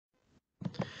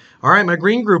All right, my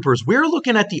green groupers, we're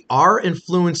looking at the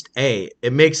R-influenced A.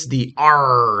 It makes the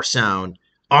R sound.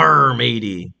 R,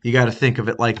 matey. You got to think of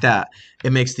it like that.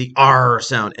 It makes the R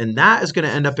sound, and that is going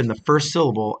to end up in the first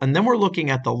syllable. And then we're looking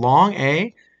at the long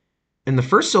A in the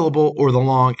first syllable or the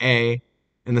long A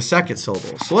in the second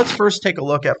syllable. So let's first take a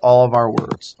look at all of our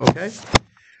words, okay?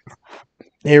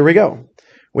 Here we go.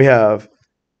 We have,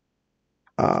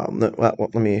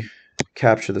 let me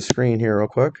capture the screen here real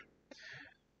quick.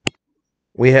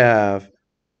 We have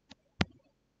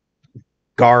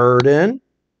garden,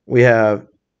 we have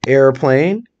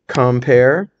airplane,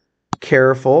 compare,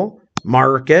 careful,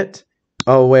 market,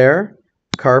 aware,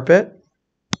 carpet,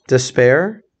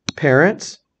 despair,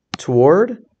 parents,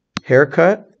 toward,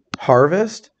 haircut,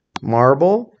 harvest,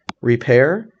 marble,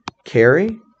 repair, carry,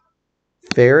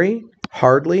 ferry,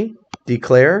 hardly,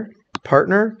 declare,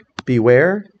 partner,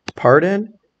 beware,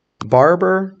 pardon,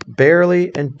 barber,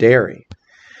 barely, and dairy.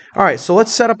 All right, so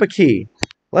let's set up a key.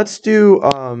 Let's do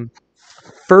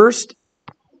first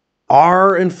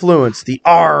R influence, the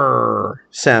R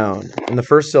sound in the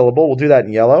first syllable. We'll do that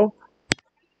in yellow.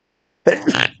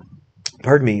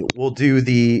 Pardon me. We'll do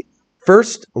the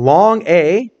first long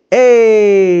A.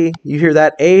 A. You hear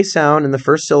that A sound in the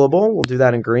first syllable. We'll do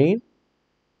that in green.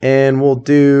 And we'll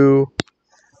do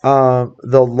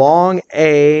the long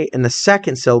A in the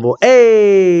second syllable.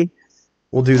 A.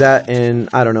 We'll do that in,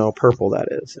 I don't know, purple that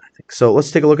is. I think. So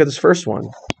let's take a look at this first one.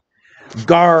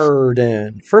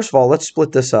 Garden. First of all, let's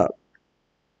split this up.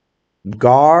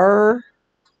 Garden.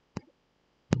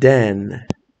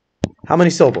 How many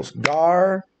syllables?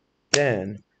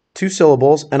 Garden. 2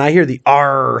 syllables, and I hear the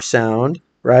R sound,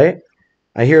 right?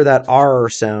 I hear that R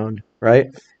sound, right?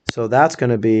 So that's going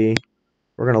to be,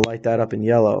 we're going to light that up in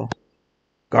yellow.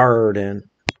 Garden.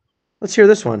 Let's hear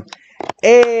this one.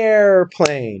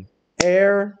 Airplane.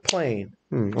 Airplane.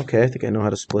 Okay, I think I know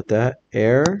how to split that.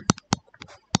 Air,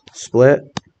 split,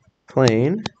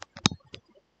 plane.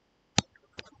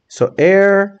 So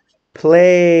airplane.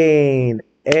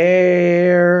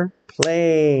 Airplane.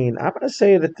 I'm going to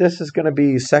say that this is going to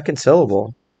be second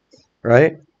syllable,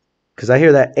 right? Because I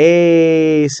hear that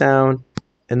A sound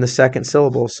in the second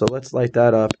syllable. So let's light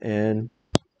that up in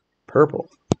purple.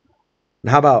 And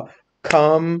how about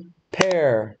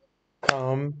compare?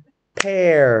 Compare.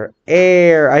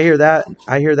 Air. I hear that.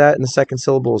 I hear that in the second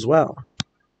syllable as well.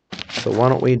 So why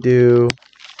don't we do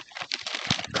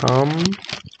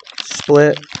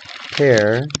split,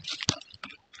 pair.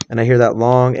 And I hear that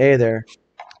long A there.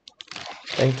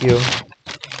 Thank you.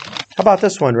 How about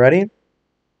this one? Ready?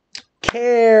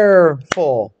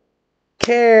 Careful.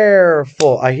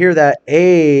 Careful. I hear that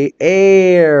A,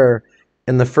 air,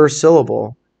 in the first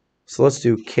syllable. So let's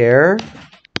do care,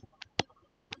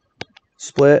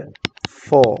 split,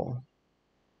 full.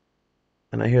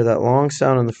 And I hear that long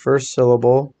sound in the first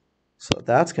syllable. So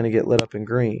that's going to get lit up in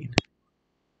green.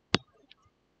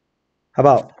 How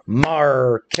about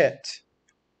market?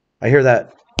 I hear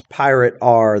that pirate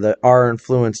R, the R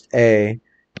influenced A.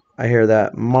 I hear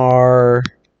that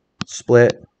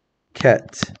split,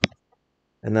 ket.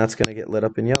 And that's going to get lit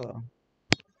up in yellow.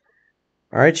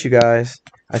 All right, you guys.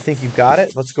 I think you've got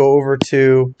it. Let's go over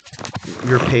to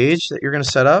your page that you're going to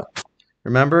set up.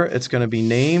 Remember, it's going to be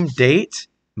name, date,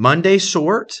 Monday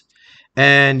sort.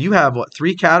 And you have, what,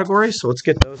 3 categories? So let's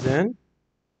get those in.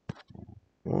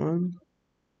 1.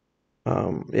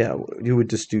 Yeah, you would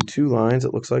just do 2 lines,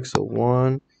 it looks like. So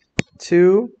 1,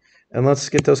 2. And let's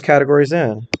get those categories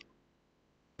in.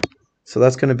 So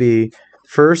that's going to be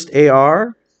first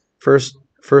AR, first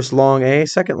long A,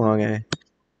 second long A.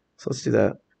 So let's do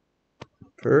that.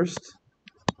 First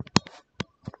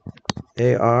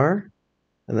AR,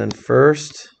 and then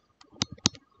first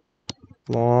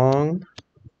long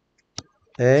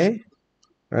A,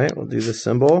 right? We'll do the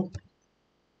symbol.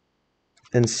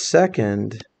 And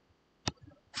second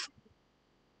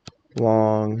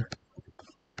long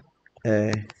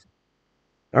A.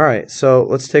 All right, so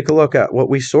let's take a look at what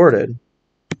we sorted.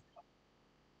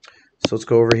 So let's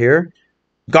go over here.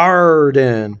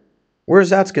 Garden.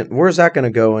 Where's that going to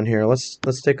go in here?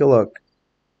 Let's take a look.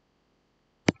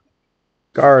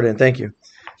 Garden, thank you.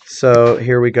 So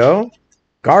here we go.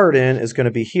 Garden is going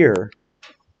to be here.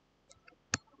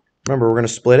 Remember, we're going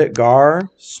to split it.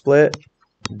 Split,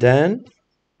 den.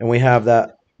 And we have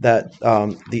that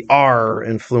the R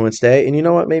influenced A. And you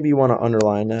know what? Maybe you want to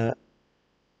underline that.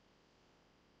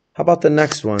 How about the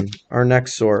next one? Our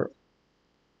next sort.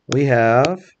 We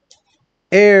have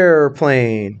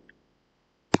airplane.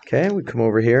 Okay, we come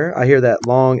over here. I hear that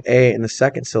long A in the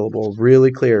second syllable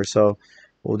really clear. So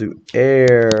we'll do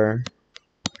air,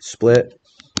 split,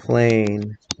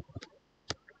 plane.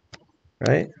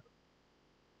 Right?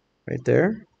 Right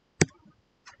there.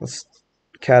 Let's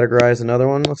categorize another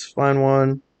one. Let's find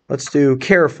one. Let's do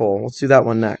careful. Let's do that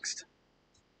one next.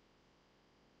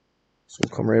 So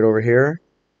we'll come right over here.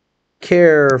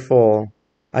 Careful.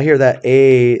 I hear that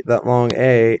A, that long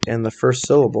A in the first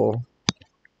syllable.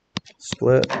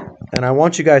 Split. And I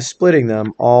want you guys splitting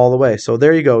them all the way. So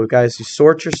there you go, guys. You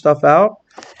sort your stuff out,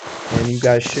 and you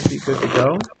guys should be good to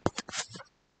go.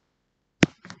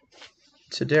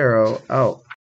 Tadero out.